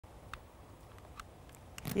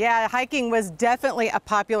Yeah, hiking was definitely a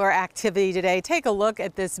popular activity today. Take a look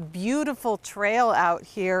at this beautiful trail out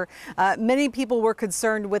here. Many people were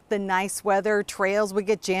concerned with the nice weather. Trails would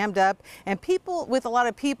get jammed up, and with a lot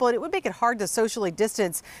of people, it would make it hard to socially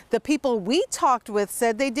distance. The people we talked with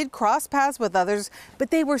said they did cross paths with others, but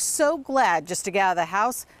they were so glad just to get out of the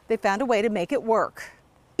house, they found a way to make it work.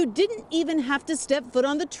 You didn't even have to step foot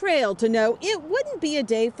on the trail to know it wouldn't be a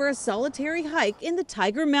day for a solitary hike in the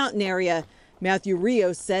Tiger Mountain area. Matthew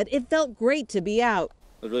Rios said it felt great to be out.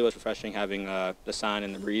 It really was refreshing having the sun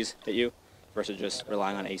and the breeze hit you versus just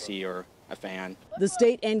relying on AC or a fan. The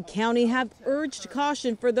state and county have urged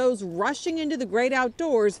caution for those rushing into the great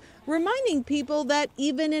outdoors, reminding people that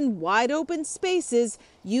even in wide open spaces,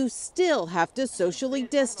 you still have to socially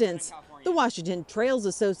distance. The Washington Trails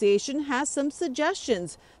Association has some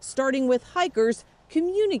suggestions, starting with hikers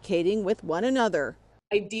communicating with one another.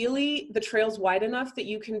 Ideally, the trail's wide enough that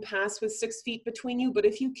you can pass with 6 feet between you, but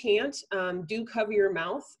if you can't, do cover your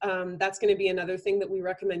mouth. That's going to be another thing that we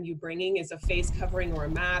recommend you bringing is a face covering or a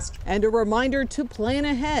mask. And a reminder to plan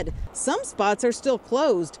ahead. Some spots are still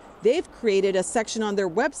closed. They've created a section on their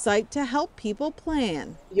website to help people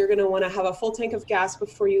plan. You're going to want to have a full tank of gas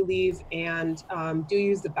before you leave, and do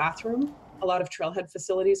use the bathroom. A lot of trailhead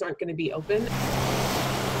facilities aren't going to be open.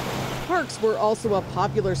 Parks were also a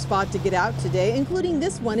popular spot to get out today, including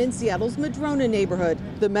this one in Seattle's Madrona neighborhood.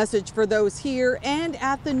 The message for those here and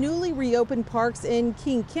at the newly reopened parks in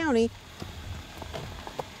King County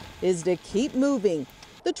is to keep moving.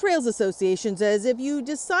 The Trails Association says if you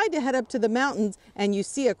decide to head up to the mountains and you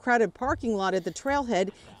see a crowded parking lot at the trailhead,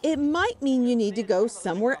 it might mean you need to go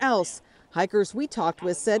somewhere else. Hikers we talked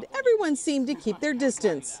with said everyone seemed to keep their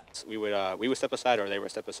distance. We would step aside, or they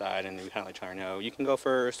would step aside, and we kind of like try to know, you can go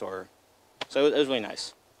first, or so it was really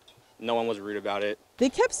nice. No one was rude about it. They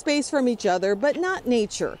kept space from each other, but not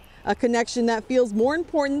nature. A connection that feels more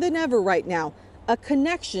important than ever right now. A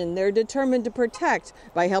connection they're determined to protect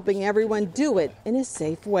by helping everyone do it in a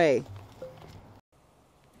safe way.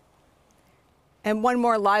 And one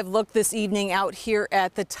more live look this evening out here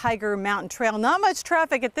at the Tiger Mountain Trail. Not much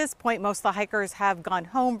traffic at this point. Most of the hikers have gone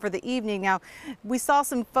home for the evening. Now, we saw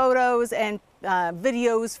some photos and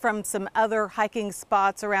videos from some other hiking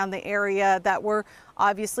spots around the area that were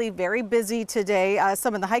obviously very busy today.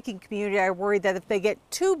 Some in the hiking community are worried that if they get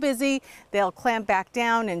too busy, they'll clamp back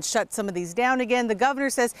down and shut some of these down again. The governor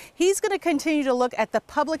says he's going to continue to look at the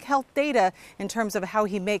public health data in terms of how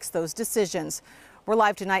he makes those decisions. We're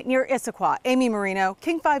live tonight near Issaquah. Amy Marino,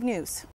 King 5 News.